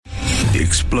The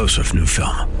explosive new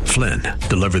film, Flynn,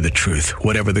 deliver the truth,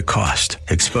 whatever the cost,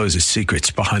 exposes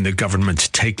secrets behind the government's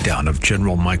takedown of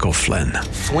General Michael Flynn.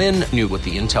 Flynn knew what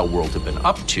the intel world had been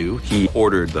up to. He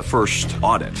ordered the first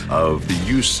audit of the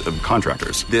use of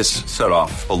contractors. This set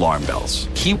off alarm bells.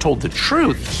 He told the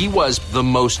truth. He was the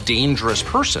most dangerous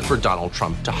person for Donald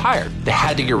Trump to hire. They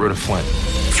had to get rid of Flynn.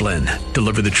 Flynn,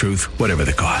 deliver the truth, whatever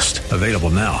the cost. Available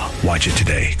now. Watch it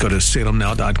today. Go to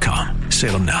salemnow.com.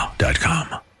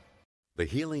 salemnow.com. The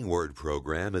Healing Word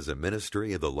program is a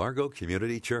ministry of the Largo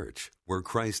Community Church, where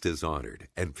Christ is honored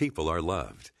and people are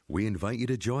loved. We invite you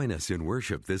to join us in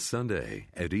worship this Sunday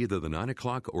at either the 9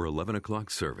 o'clock or 11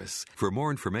 o'clock service. For more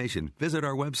information, visit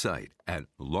our website at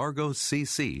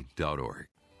largocc.org.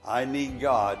 I need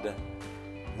God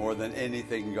more than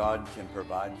anything God can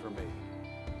provide for me.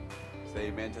 Say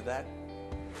amen to that.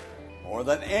 More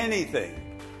than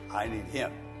anything, I need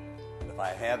Him. And if I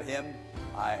have Him,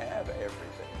 I have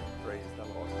everything. Praise the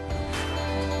Lord.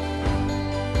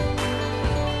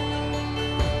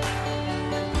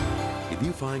 If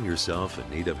you find yourself in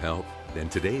need of help, then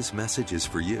today's message is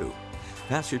for you.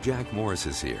 Pastor Jack Morris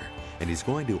is here, and he's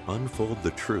going to unfold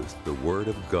the truth the Word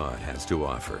of God has to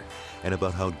offer, and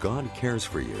about how God cares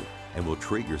for you and will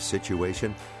treat your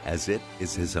situation as it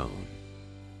is His own.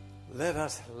 Let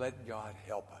God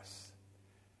help us.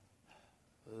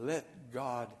 Let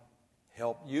God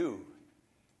help you.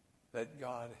 Let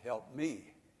God help me.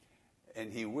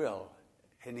 And He will.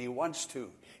 And He wants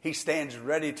to. He stands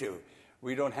ready to.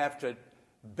 We don't have to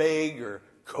beg or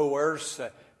coerce,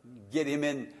 get Him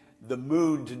in the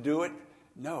mood to do it.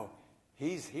 No,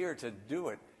 He's here to do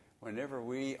it whenever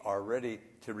we are ready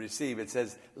to receive. It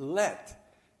says,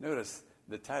 let. Notice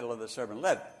the title of the sermon.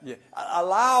 Let.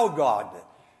 Allow God.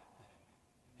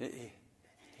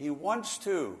 He wants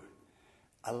to.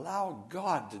 Allow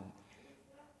God to.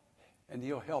 And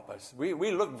He'll help us. We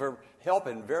look for help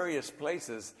in various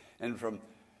places and from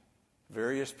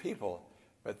various people.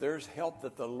 But there's help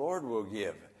that the Lord will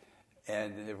give.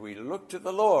 And if we look to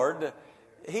the Lord,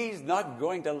 He's not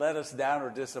going to let us down or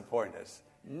disappoint us.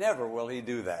 Never will He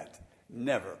do that.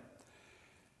 Never.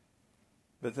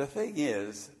 But the thing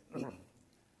is, I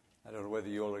don't know whether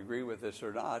you'll agree with this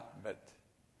or not, but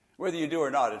whether you do or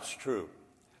not, it's true.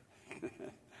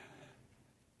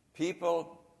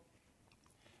 People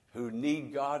who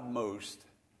need God most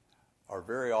are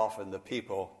very often the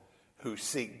people who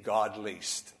seek God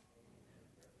least.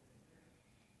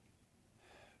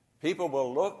 People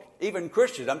will look, even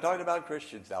Christians, I'm talking about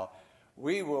Christians now,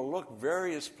 we will look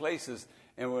various places,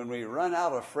 and when we run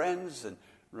out of friends and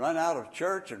run out of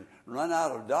church and run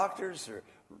out of doctors, or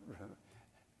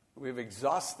we've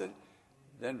exhausted,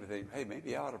 then we think, hey,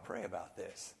 maybe I ought to pray about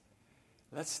this.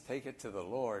 Let's take it to the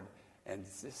Lord and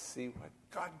just see what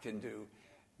God can do.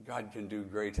 God can do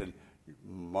great and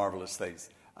marvelous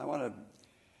things. I want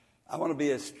to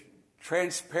be as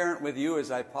transparent with you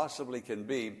as I possibly can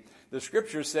be. The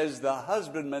Scripture says the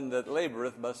husbandman that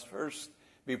laboreth must first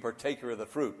be partaker of the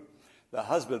fruit. The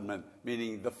husbandman,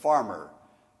 meaning the farmer.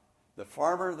 The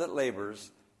farmer that labors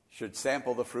should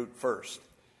sample the fruit first.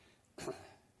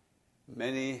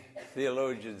 Many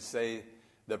theologians say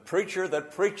the preacher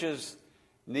that preaches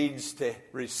needs to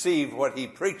receive what he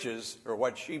preaches or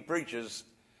what she preaches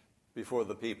before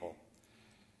the people.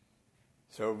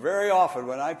 So very often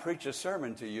when I preach a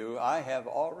sermon to you, I have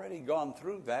already gone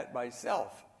through that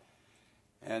myself.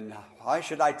 And why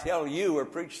should I tell you or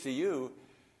preach to you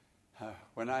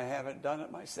when I haven't done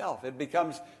it myself? It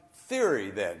becomes theory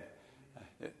then.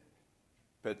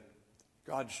 But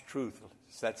God's truth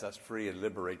sets us free and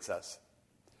liberates us.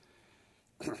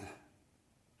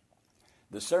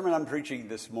 The sermon I'm preaching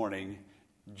this morning,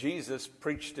 Jesus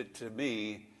preached it to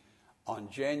me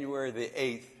on January the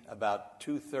 8th, about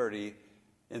 2:30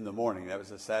 in the morning. That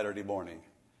was a Saturday morning.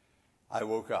 I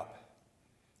woke up.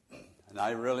 And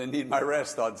I really need my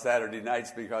rest on Saturday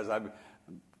nights because I'm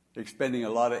expending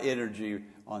a lot of energy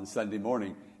on Sunday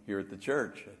morning here at the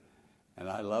church. And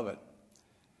I love it.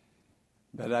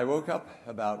 But I woke up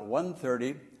about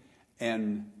 1:30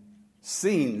 and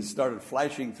scenes started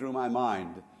flashing through my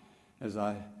mind as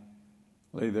I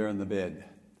lay there in the bed.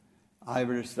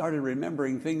 I started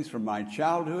remembering things from my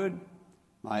childhood,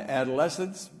 my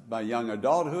adolescence, my young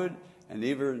adulthood, and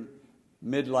even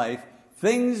midlife.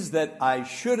 Things that I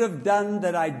should have done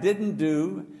that I didn't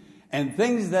do, and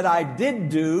things that I did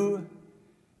do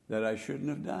that I shouldn't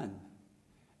have done.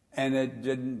 And it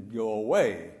didn't go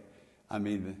away. I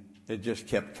mean, it just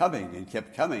kept coming,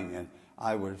 and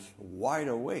I was wide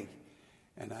awake.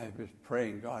 And I was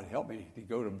praying, God, help me to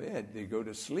go to bed, to go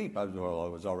to sleep. I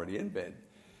was already in bed.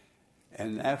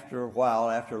 And after a while,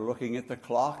 after looking at the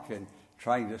clock and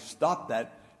trying to stop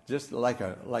that just like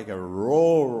a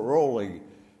rolling,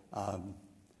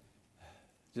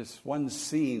 just one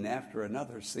scene after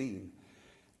another scene.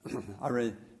 I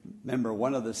remember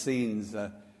one of the scenes,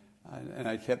 and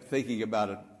I kept thinking about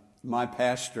it. My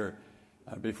pastor,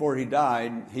 before he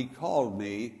died, he called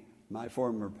me, my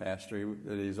former pastor.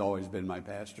 He's always been my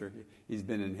pastor. He's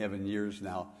been in heaven years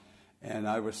now. And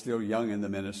I was still young in the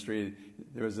ministry.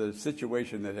 There was a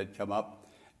situation that had come up,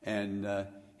 and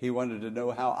he wanted to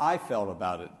know how I felt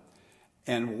about it.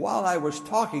 And while I was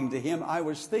talking to him, I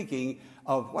was thinking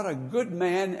of what a good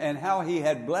man and how he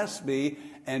had blessed me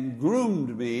and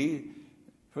groomed me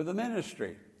for the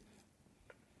ministry.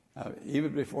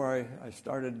 Even before I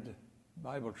started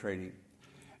Bible training.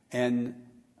 And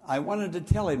I wanted to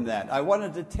tell him that. I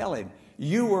wanted to tell him,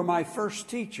 you were my first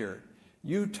teacher.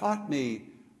 You taught me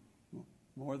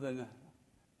more than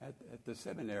at the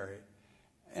seminary.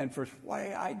 And for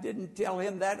why I didn't tell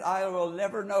him that, I will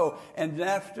never know. And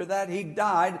after that, he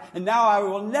died, and now I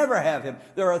will never have him.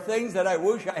 There are things that I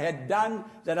wish I had done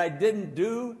that I didn't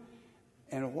do,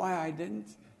 and why I didn't,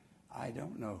 I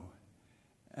don't know.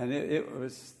 And it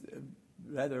was a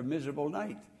rather miserable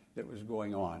night that was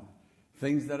going on.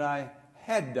 Things that I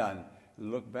had done.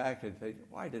 Look back and think,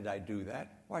 why did I do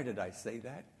that? Why did I say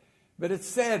that? But it's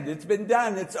said, it's been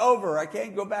done, it's over. I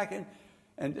can't go back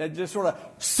and just sort of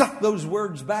suck those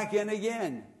words back in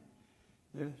again.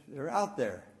 They're out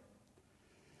there.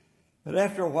 But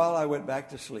after a while, I went back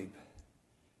to sleep.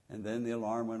 And then the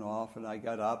alarm went off, and I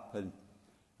got up. And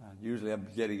usually I'm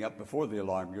getting up before the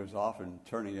alarm goes off and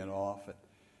turning it off.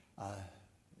 And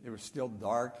it was still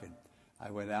dark, and I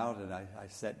went out and I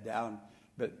sat down,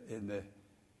 but in the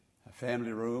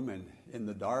family room and in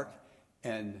the dark,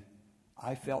 and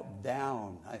I felt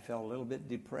down. I felt a little bit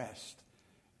depressed.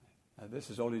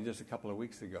 This is only just a couple of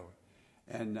weeks ago.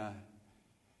 And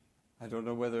I don't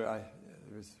know whether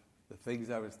it was the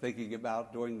things I was thinking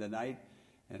about during the night,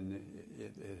 and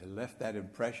it left that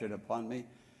impression upon me.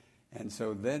 And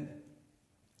so then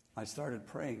I started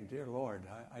praying, dear Lord,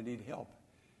 I need help.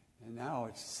 And now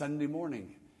it's Sunday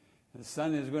morning. The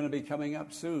sun is going to be coming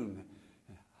up soon.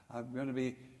 I'm going to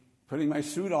be putting my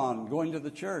suit on, going to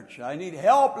the church. I need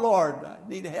help, Lord. I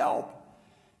need help.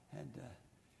 And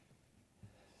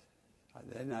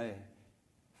then I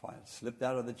slipped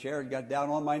out of the chair and got down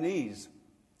on my knees.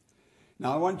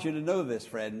 Now, I want you to know this,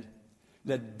 friend.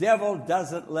 The devil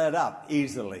doesn't let up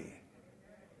easily.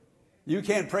 You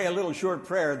can't pray a little short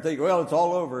prayer and think, well, it's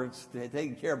all over. It's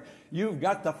taken care of. You've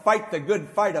got to fight the good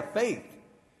fight of faith.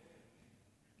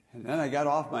 And then I got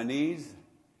off my knees,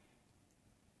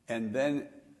 and then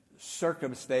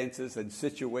circumstances and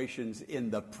situations in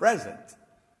the present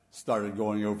started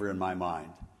going over in my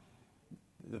mind.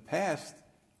 The past,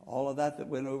 all of that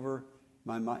went over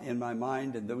in my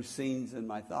mind, and those scenes and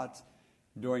my thoughts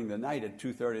during the night at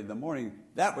 2:30 in the morning,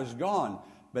 that was gone.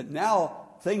 But now,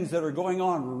 things that are going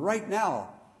on right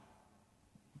now,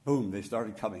 boom, they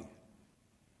started coming.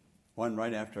 One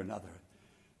right after another.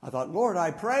 I thought, Lord,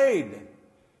 I prayed.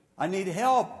 I need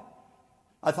help.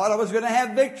 I thought I was going to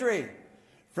have victory.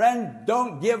 Friend,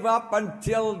 don't give up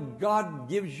until God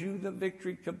gives you the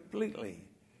victory completely.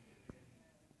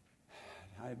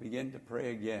 I began to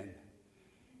pray again,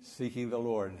 seeking the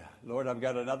Lord. Lord, I've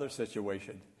got another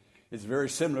situation. It's very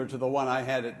similar to the one I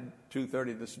had at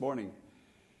 2:30 this morning.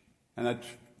 And I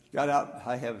got out.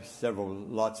 I have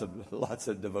lots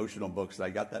of devotional books. I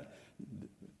got that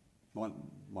one,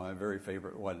 my very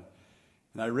favorite one.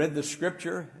 And I read the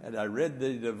scripture, and I read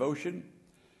the devotion,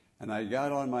 and I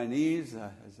got on my knees,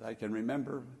 as I can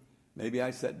remember. Maybe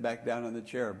I sat back down in the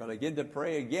chair, but I began to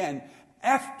pray again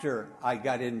after I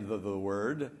got into the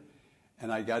Word,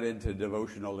 and I got into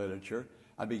devotional literature.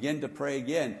 I began to pray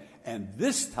again, and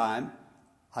this time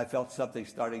I felt something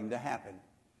starting to happen.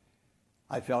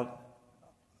 I felt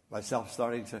myself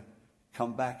starting to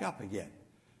come back up again.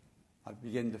 I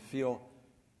began to feel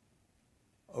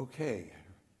okay,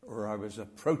 or I was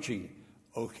approaching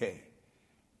okay.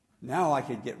 Now I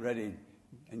could get ready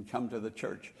and come to the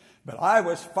church. But I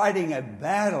was fighting a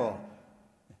battle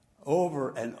over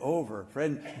and over.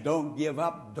 Friend, don't give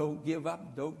up, don't give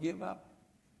up, don't give up.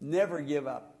 Never give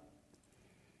up.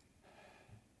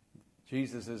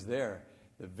 Jesus is there.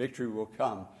 The victory will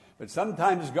come. But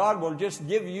sometimes God will just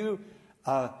give you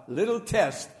a little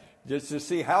test just to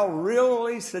see how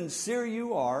really sincere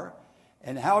you are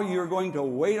and how you're going to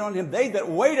wait on Him. They that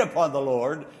wait upon the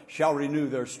Lord shall renew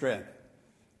their strength.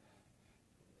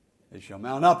 They shall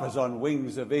mount up as on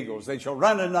wings of eagles. They shall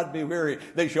run and not be weary.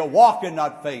 They shall walk and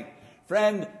not faint.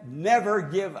 Friend, never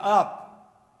give up.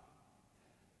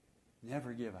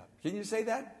 Never give up. Can you say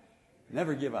that?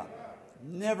 Never give up.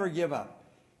 Never give up.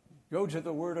 Go to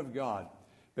the Word of God.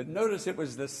 But notice it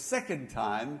was the second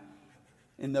time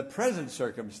in the present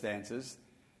circumstances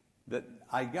that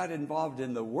I got involved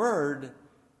in the Word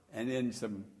and in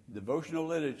some devotional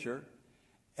literature,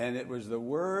 and it was the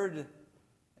Word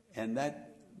and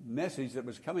that message that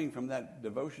was coming from that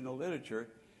devotional literature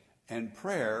and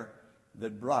prayer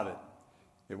that brought it.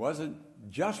 It wasn't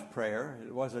just prayer,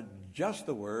 it wasn't just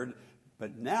the Word,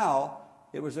 but now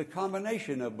it was a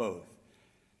combination of both.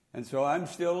 And so I'm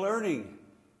still learning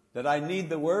that I need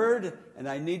the Word and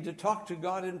I need to talk to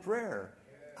God in prayer.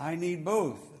 I need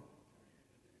both.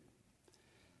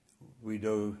 We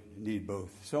do need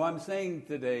both. So I'm saying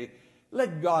today,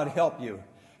 let God help you,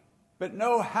 but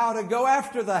know how to go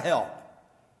after the help.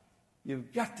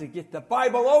 You've got to get the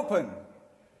Bible open.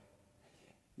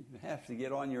 You have to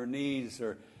get on your knees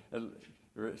or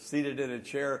seated in a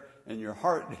chair and your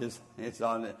heart is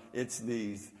on its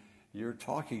knees. You're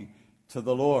talking to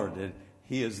the Lord and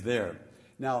He is there.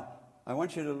 Now, I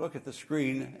want you to look at the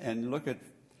screen and look at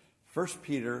 1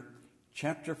 Peter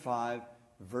chapter 5,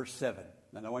 verse 7.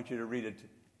 And I want you to read it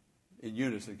in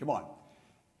unison. Come on.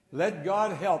 Let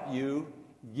God help you.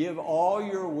 Give all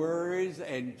your worries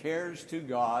and cares to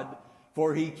God,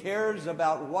 for He cares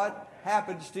about what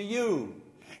happens to you.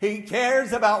 He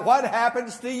cares about what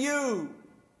happens to you.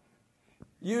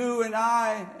 You and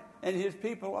I and His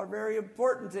people are very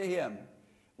important to Him.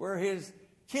 We're His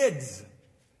kids.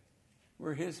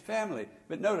 We're His family.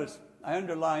 But notice, I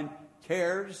underline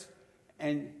cares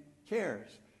and cares.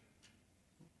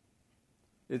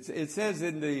 It says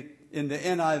in the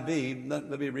NIV,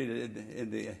 let me read it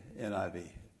in the NIV,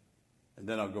 and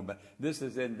then I'll go back. This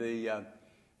is in the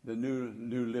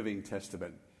New Living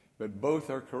Testament, but both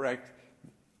are correct.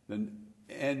 The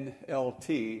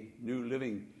NLT, New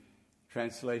Living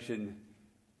Translation,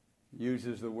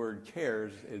 uses the word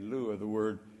cares in lieu of the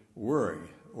word worry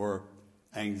or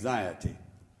anxiety.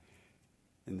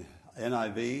 In the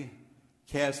NIV,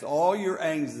 cast all your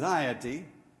anxiety.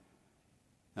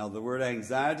 Now, the word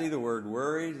anxiety, the word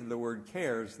worries, and the word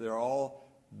cares, they're all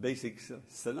basic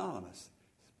synonymous.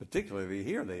 Particularly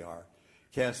here they are.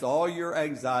 Cast all your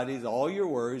anxieties, all your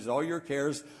worries, all your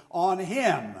cares on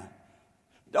Him.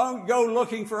 Don't go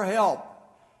looking for help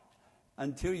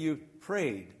until you've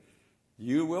prayed.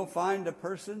 You will find a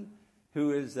person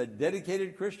who is a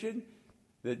dedicated Christian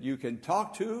that you can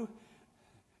talk to,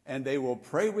 and they will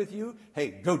pray with you. Hey,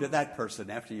 go to that person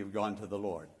after you've gone to the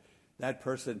Lord. That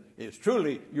person is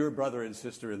truly your brother and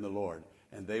sister in the Lord,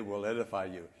 and they will edify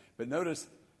you. But notice,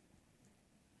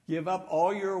 give up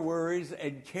all your worries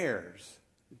and cares.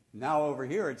 Now over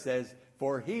here it says,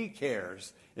 for He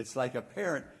cares. It's like a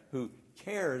parent who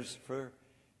cares for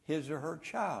his or her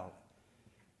child.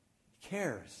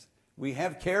 Cares. We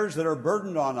have cares that are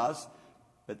burdened on us,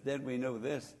 but then we know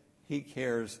this, He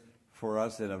cares for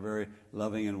us in a very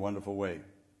loving and wonderful way.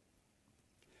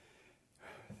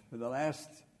 For the last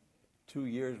 2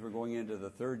 years, we're going into the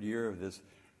third year of this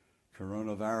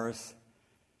coronavirus.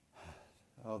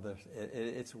 Oh,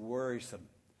 it's worrisome.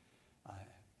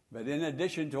 But in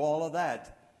addition to all of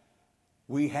that,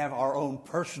 we have our own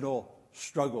personal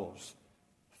struggles,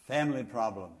 family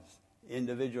problems,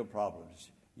 individual problems.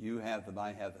 You have them,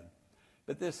 I have them.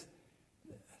 But this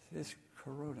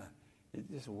corona, it's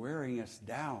just wearing us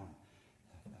down.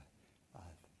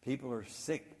 People are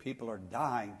sick. People are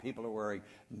dying. People are wearing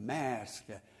masks.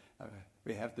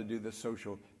 We have to do the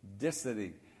social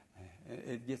distancing.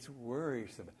 It gets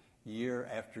worrisome year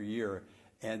after year.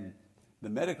 And the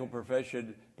medical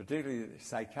profession, particularly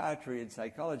psychiatry and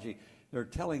psychology, they're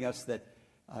telling us that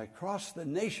across the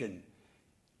nation,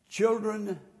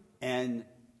 children and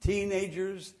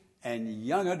teenagers and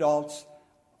young adults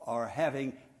are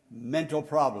having mental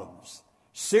problems,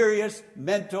 serious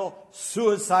mental,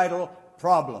 suicidal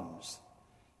problems.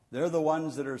 They're the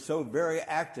ones that are so very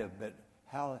active, but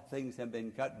how things have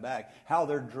been cut back, how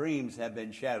their dreams have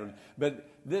been shattered. But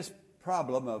this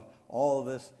problem of all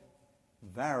this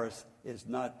virus is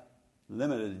not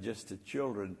limited just to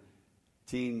children,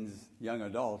 teens, young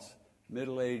adults.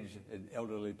 Middle-aged and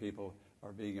elderly people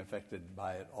are being affected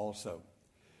by it also.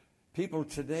 People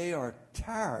today are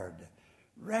tired,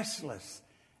 restless,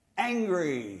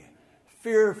 angry,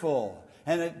 fearful,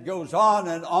 and it goes on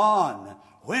and on.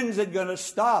 When's it going to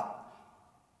stop?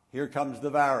 Here comes the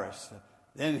virus.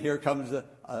 Then here comes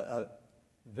a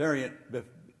variant.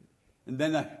 And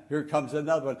then here comes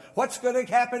another one. What's going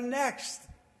to happen next?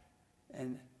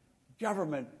 And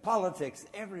government, politics,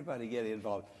 everybody getting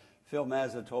involved. Phil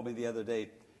Mazza told me the other day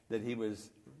that he was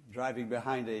driving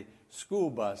behind a school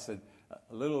bus and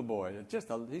a little boy,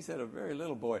 he said a very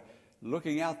little boy,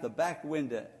 looking out the back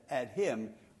window at him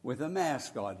with a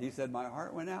mask on. He said, my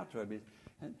heart went out to him.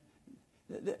 And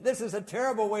This is a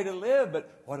terrible way to live,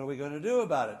 but what are we going to do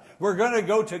about it? We're going to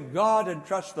go to God and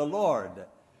trust the Lord.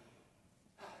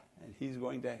 And He's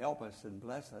going to help us and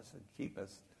bless us and keep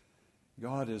us.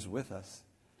 God is with us.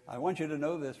 I want you to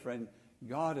know this, friend.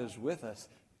 God is with us.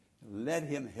 Let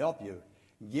Him help you.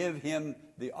 Give Him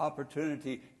the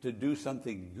opportunity to do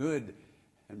something good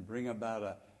and bring about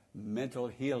a mental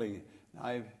healing.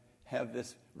 I have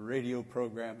this radio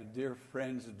program. Dear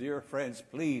friends,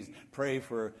 please pray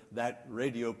for that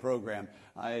radio program.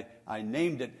 I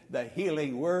named it The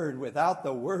Healing Word without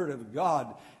the Word of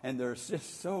God. And there's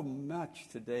just so much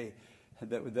today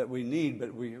that we need.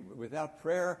 But without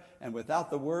prayer and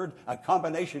without the Word, a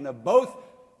combination of both,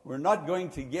 we're not going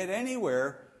to get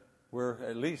anywhere. We're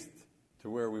at least to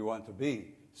where we want to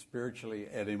be, spiritually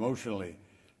and emotionally.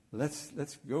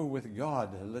 Let's go with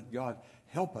God and let God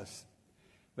help us.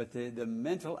 But the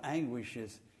mental anguish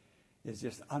is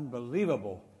just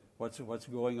unbelievable what's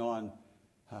going on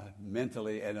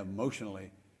mentally and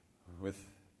emotionally with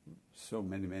so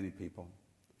many people.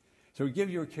 So give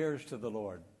your cares to the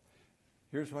Lord.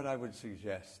 Here's what I would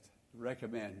suggest,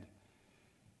 recommend,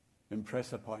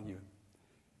 impress upon you.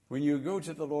 When you go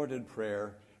to the Lord in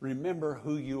prayer, remember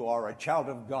who you are, a child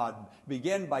of God.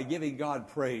 Begin by giving God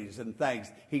praise and thanks.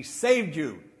 He saved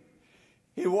you.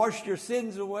 He washed your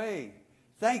sins away.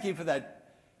 Thank you for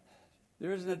that.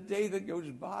 There isn't a day that goes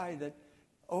by that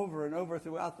over and over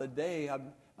throughout the day,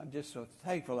 I'm just so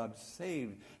thankful I'm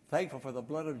saved. Thankful for the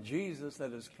blood of Jesus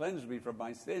that has cleansed me from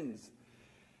my sins.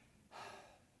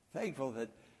 Thankful that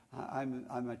I'm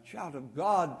a child of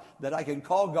God, that I can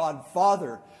call God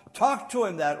Father. Talk to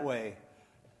Him that way.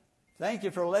 Thank you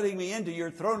for letting me into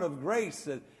your throne of grace,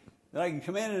 that I can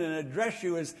come in and address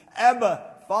you as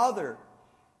Abba, Father.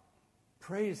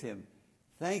 Praise Him.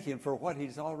 Thank Him for what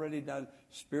He's already done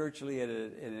spiritually and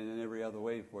in every other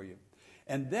way for you.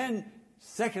 And then,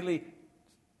 secondly,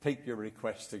 take your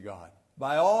request to God.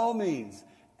 By all means,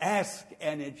 ask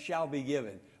and it shall be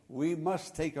given. We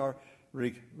must take our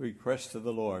request to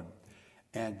the Lord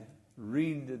and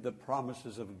read the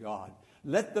promises of God.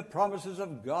 Let the promises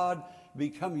of God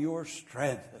become your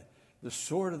strength, the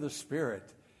sword of the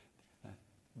Spirit,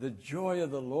 the joy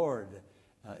of the Lord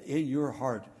in your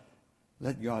heart.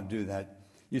 Let God do that.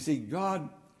 You see, God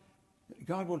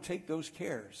will take those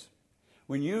cares.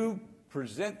 When you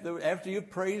after you've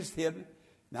praised Him,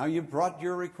 now you've brought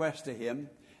your request to Him,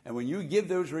 and when you give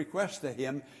those requests to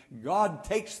Him, God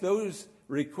takes those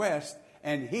requests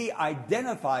and He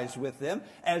identifies with them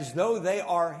as though they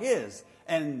are His,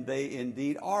 and they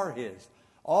indeed are His.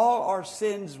 All our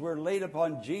sins were laid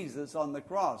upon Jesus on the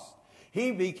cross.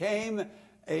 He became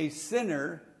a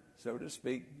sinner, so to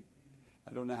speak.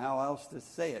 I don't know how else to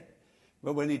say it.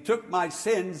 But when He took my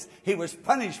sins, He was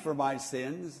punished for my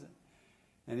sins.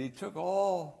 And He took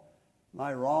all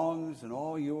my wrongs and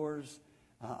all yours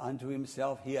unto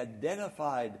Himself. He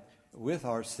identified with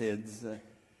our sins.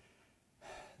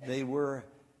 They were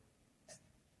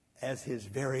as His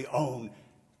very own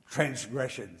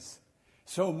transgressions.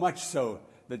 So much so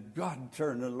that God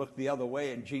turned and looked the other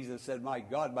way, and Jesus said, my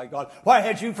God, why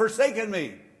had you forsaken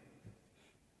me?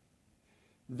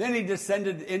 Then He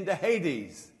descended into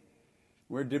Hades,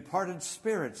 where departed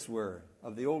spirits were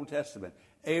of the Old Testament,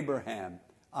 Abraham,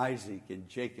 Isaac, and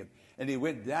Jacob. And He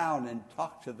went down and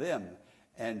talked to them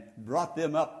and brought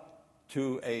them up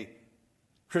to a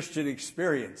Christian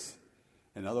experience.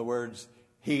 In other words,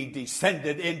 He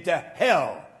descended into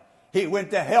hell. He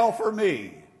went to hell for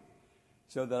me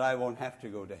so that I won't have to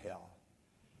go to hell.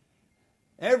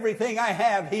 Everything I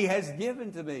have, He has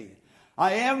given to me.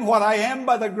 I am what I am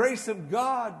by the grace of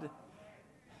God.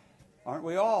 Aren't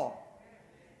we all?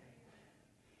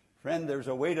 Friend, there's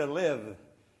a way to live,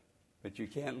 but you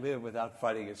can't live without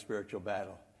fighting a spiritual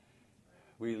battle.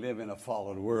 We live in a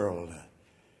fallen world.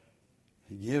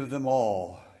 Give them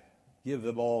all. Give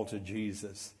them all to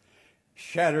Jesus.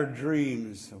 Shattered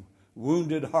dreams,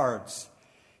 wounded hearts.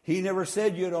 He never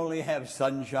said you'd only have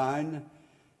sunshine.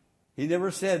 He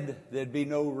never said there'd be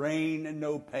no rain and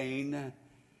no pain.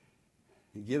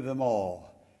 Give them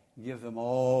all. Give them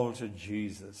all to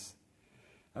Jesus.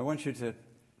 I want you to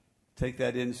take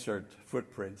that insert,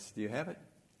 footprints. Do you have it?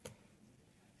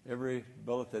 Every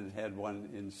bulletin had one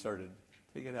inserted.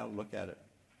 Take it out and look at it.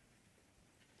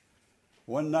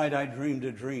 One night I dreamed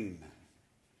a dream.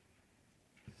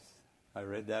 I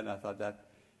read that and I thought that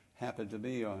happened to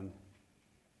me on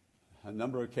a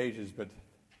number of occasions, but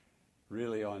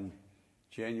really on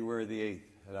January the 8th.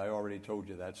 And I already told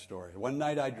you that story. One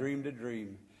night I dreamed a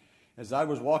dream. As I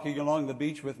was walking along the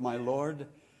beach with my Lord,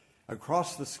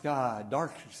 across the sky,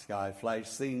 dark sky,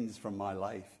 flashed scenes from my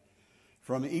life.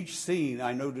 From each scene,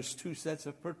 I noticed two sets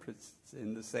of footprints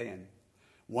in the sand.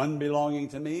 one belonging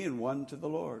to me and one to the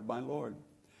Lord, my Lord.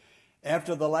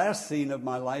 After the last scene of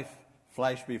my life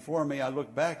flashed before me, I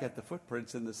looked back at the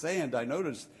footprints in the sand. I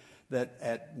noticed that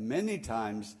at many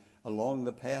times along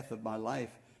the path of my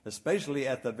life, especially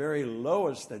at the very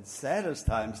lowest and saddest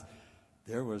times,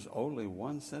 there was only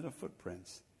one set of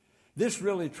footprints. This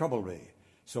really troubled me.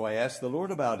 So I asked the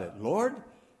Lord about it. Lord,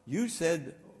 you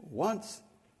said once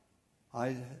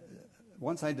I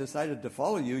decided to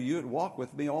follow you, you'd walk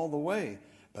with me all the way.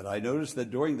 But I noticed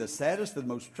that during the saddest and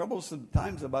most troublesome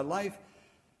times of my life,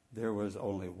 there was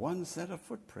only one set of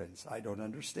footprints. I don't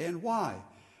understand why.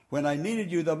 When I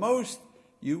needed you the most,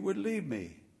 you would leave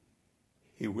me.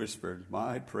 He whispered,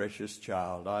 my precious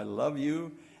child, I love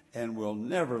you and will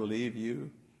never leave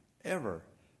you, ever,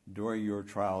 during your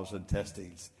trials and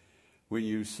testings. When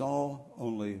you saw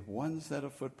only one set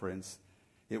of footprints,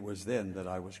 it was then that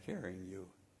I was carrying you.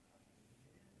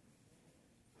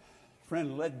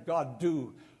 Friend, let God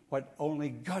do what only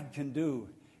God can do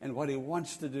and what he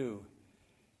wants to do.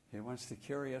 He wants to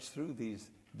carry us through these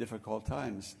difficult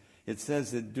times. It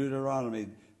says in Deuteronomy,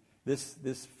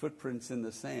 this footprints in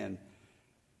the sand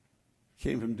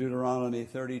came from Deuteronomy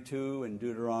 32 and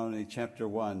Deuteronomy chapter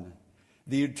 1.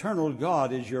 The eternal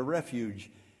God is your refuge,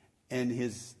 and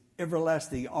his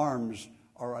everlasting arms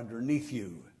are underneath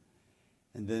you.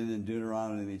 And then in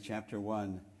Deuteronomy chapter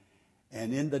 1,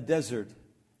 and in the desert,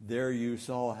 there you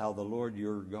saw how the Lord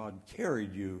your God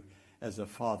carried you as a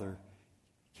father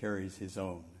carries his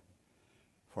own.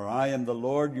 For I am the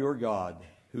Lord your God,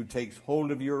 who takes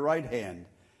hold of your right hand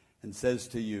and says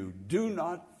to you, do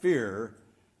not fear,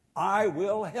 I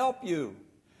will help you.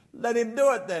 Let him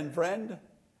do it then, friend.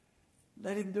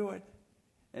 Let him do it.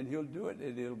 And he'll do it,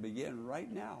 and it'll begin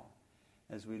right now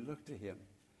as we look to him.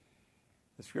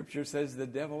 The scripture says the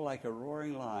devil, like a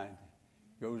roaring lion,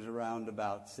 goes around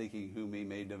about seeking whom he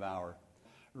may devour.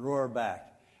 Roar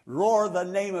back. Roar the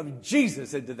name of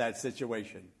Jesus into that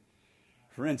situation.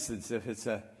 For instance, if it's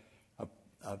a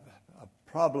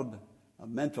problem, a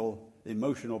mental,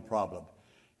 emotional problem,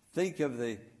 think of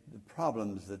the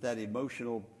problems that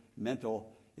emotional,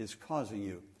 mental is causing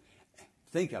you.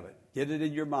 Think of it. Get it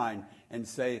in your mind and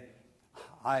say,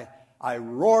 I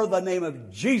roar the name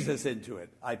of Jesus into it.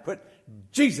 I put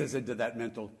Jesus into that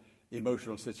mental,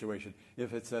 emotional situation.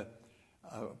 If it's a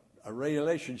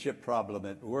relationship problem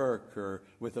at work or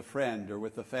with a friend or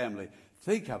with a family,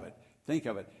 think of it,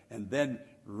 and then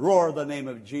roar the name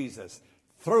of Jesus.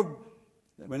 Throw,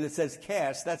 when it says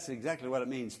cast, that's exactly what it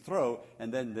means, throw,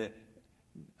 and then the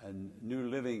New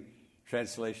Living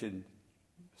Translation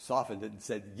softened it and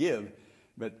said give.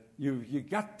 But you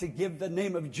got to give the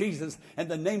name of Jesus, and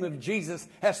the name of Jesus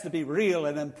has to be real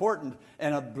and important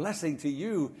and a blessing to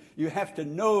you. You have to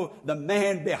know the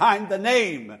man behind the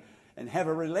name and have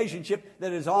a relationship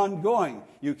that is ongoing.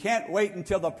 You can't wait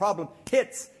until the problem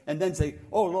hits and then say,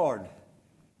 oh, Lord.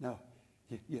 No,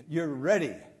 you're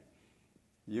ready.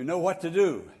 You know what to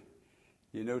do.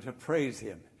 You know to praise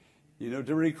him. You know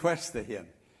to request to him.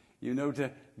 You know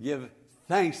to give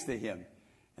thanks to him.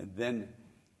 And then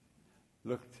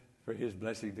look for his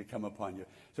blessing to come upon you.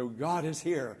 So God is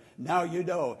here. Now you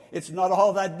know. It's not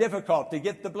all that difficult to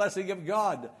get the blessing of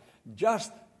God.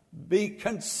 Just be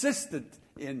consistent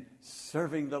in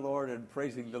serving the Lord and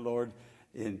praising the Lord,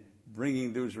 in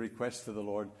bringing those requests to the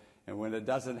Lord. And when it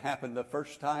doesn't happen the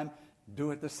first time,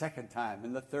 do it the second time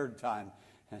and the third time.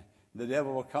 The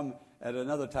devil will come at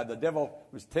another time. The devil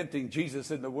was tempting Jesus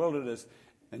in the wilderness,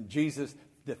 and Jesus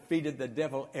defeated the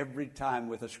devil every time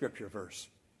with a scripture verse.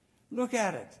 Look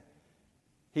at it.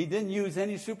 He didn't use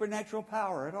any supernatural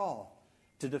power at all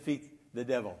to defeat the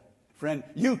devil. Friend,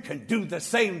 you can do the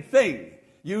same thing.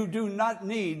 You do not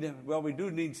need, well, we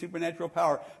do need supernatural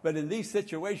power, but in these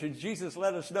situations, Jesus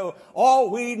let us know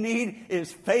all we need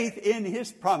is faith in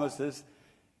his promises.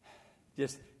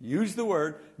 Just use the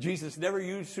word. Jesus never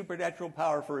used supernatural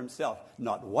power for himself.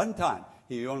 Not one time.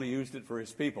 He only used it for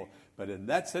his people. But in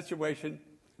that situation,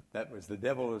 that was the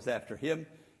devil was after him,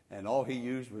 and all he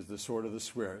used was the sword of the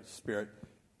Spirit.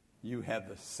 You have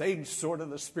the same sword of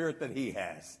the Spirit that he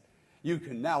has. You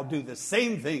can now do the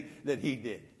same thing that he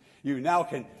did. You now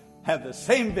can have the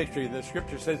same victory. The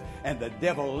scripture says, and the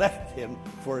devil left him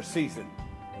for a season.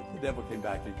 But the devil came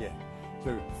back again.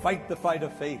 So fight the fight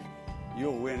of faith.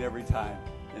 You'll win every time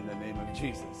in the name of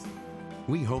Jesus.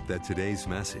 We hope that today's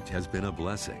message has been a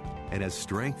blessing and has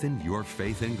strengthened your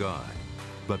faith in God.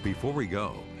 But before we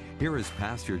go, here is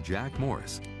Pastor Jack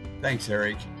Morris. Thanks,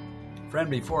 Eric. Friend,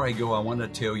 before I go, I want to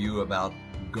tell you about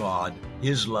God,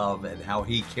 his love, and how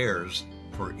he cares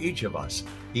for each of us.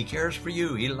 He cares for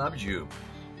you. He loves you.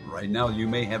 Right now, you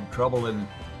may have trouble in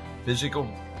physical,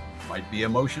 might be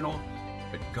emotional,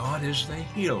 but God is the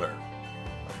healer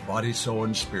of body, soul,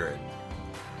 and spirit.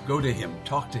 Go to Him,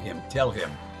 talk to Him, tell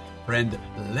Him, friend,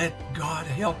 let God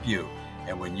help you.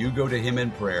 And when you go to Him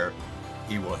in prayer,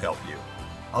 He will help you.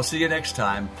 I'll see you next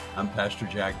time. I'm Pastor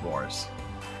Jack Morris.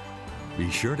 Be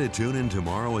sure to tune in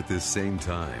tomorrow at this same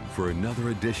time for another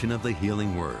edition of The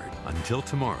Healing Word. Until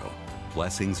tomorrow,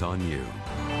 blessings on you.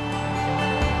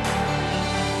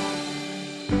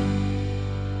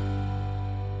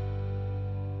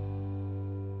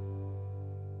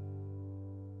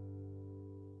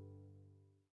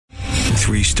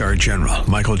 Three-star General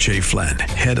Michael J. Flynn,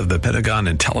 head of the Pentagon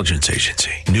Intelligence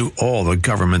Agency, knew all the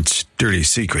government's dirty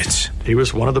secrets. He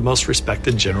was one of the most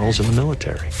respected generals in the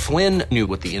military. Flynn knew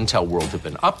what the intel world had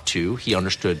been up to. He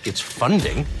understood its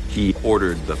funding. He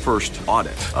ordered the first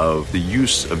audit of the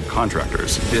use of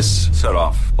contractors. This set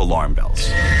off alarm bells.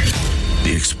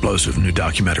 The explosive new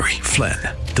documentary, Flynn,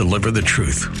 Deliver the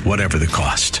Truth, Whatever the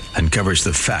Cost, uncovers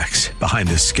the facts behind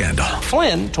this scandal.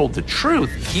 Flynn told the truth.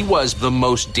 He was the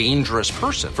most dangerous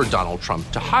person for Donald Trump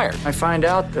to hire. I find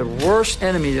out the worst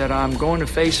enemy that I'm going to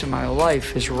face in my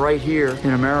life is right here in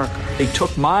America. They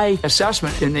took my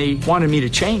assessment and they wanted me to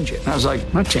change it. And I was like,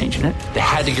 I'm not changing it. They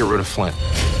had to get rid of Flynn.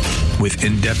 With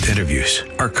in-depth interviews,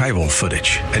 archival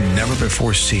footage, and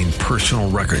never-before-seen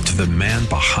personal records of the man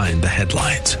behind the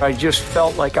headlines. I just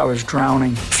felt like I was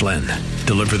drowning. Flynn,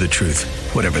 Deliver the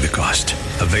Truth, Whatever the Cost.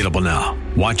 Available now.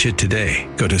 Watch it today.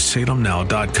 Go to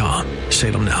salemnow.com.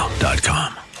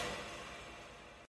 salemnow.com.